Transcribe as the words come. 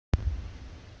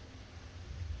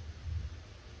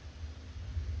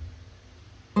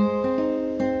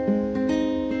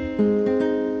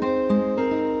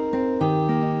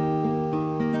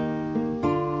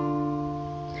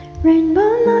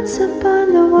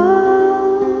upon the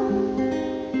wall,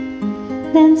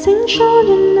 dancing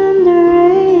children under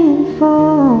rain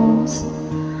falls.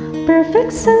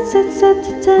 Perfect sunsets at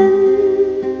the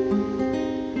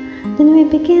 10. Then we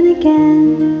begin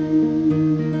again.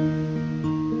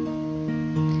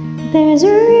 There's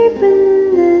a ribbon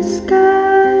in the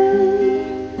sky,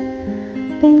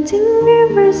 painting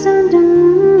rivers under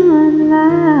moonlight,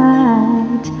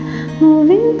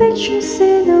 moving pictures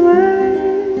in the world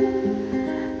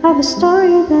of a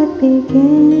story that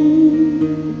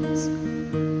begins.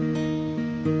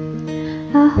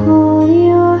 I hold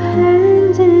your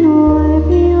hand and wipe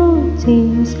your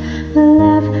tears. We'll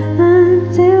laugh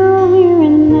until we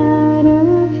run out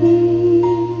of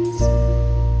years.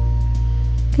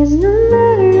 'Cause no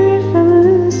matter if a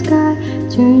blue sky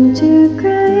turn to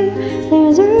gray,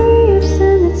 there's a ray of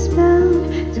sun that's bound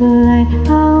to light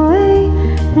our way.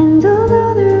 And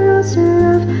although the roads are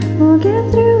rough, we'll get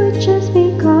through it just because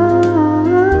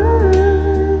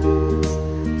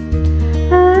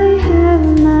I have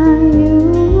my you,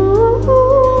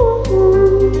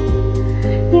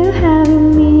 you have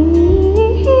me.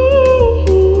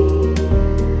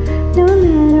 No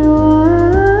matter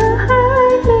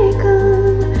what may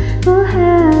come, we'll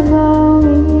have all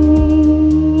we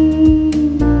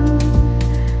know.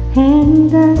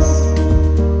 And us,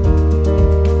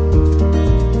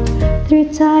 through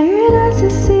tired eyes to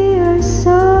see your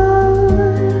soul.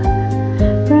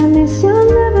 Promise you'll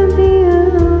never be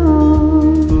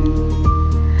alone.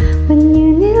 When you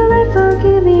need life, I'll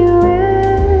give you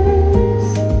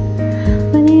rest.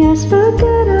 When you ask for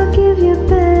good, I'll give you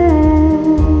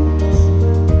best.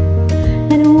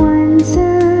 And once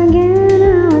again I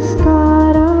was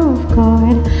caught off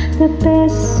guard. The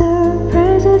best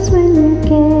surprises when you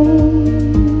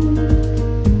gave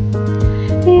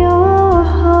your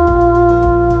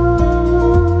heart.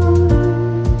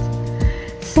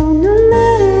 So no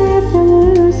matter if the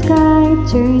blue sky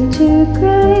turn to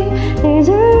gray, there's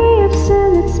a ray of sun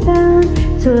that's bound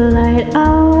to light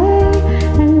our way.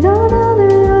 And although the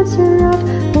roads are rough,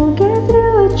 we'll get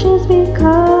through it just because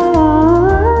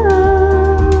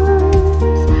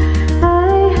I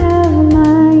have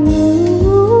my you,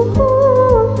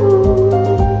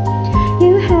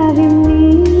 you have me.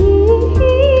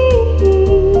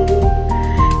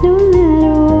 No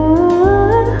matter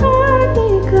what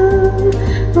may come,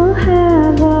 we'll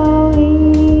have all we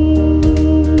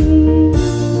need.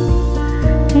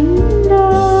 And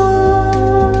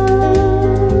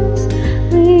us,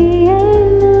 we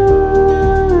and us,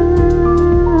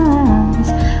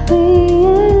 we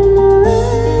and us,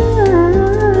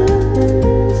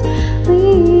 we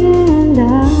and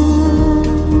us.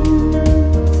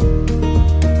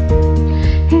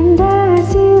 And as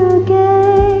you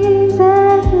gaze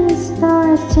at the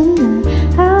stars tonight,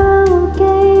 I will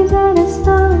gaze at the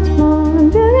stars more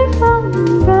beautiful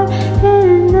and bright.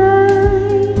 And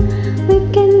we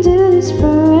can do this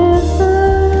forever.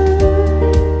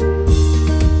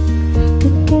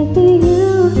 It could be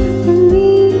you and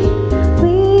me,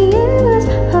 we and us,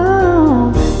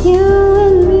 oh, you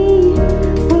and me,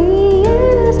 we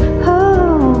and us,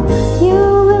 oh, you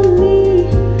and me,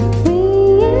 we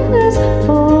and us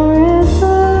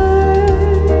forever.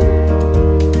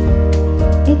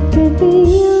 It could be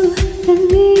you and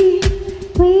me,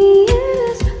 we and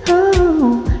us,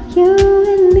 oh, you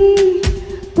and me,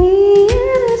 we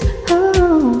and us,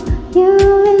 oh, you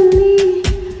and me,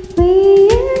 we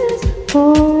and us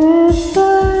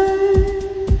forever.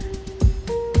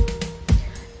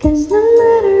 'Cause no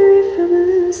matter if a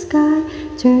blue sky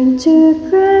turn to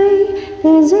gray,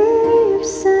 there's a ray of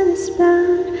sun that's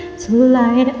bound to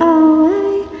light our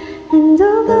way. And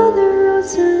although the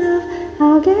roads are rough,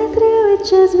 I'll get through it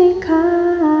just because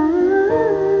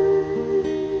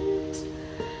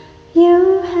you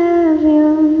have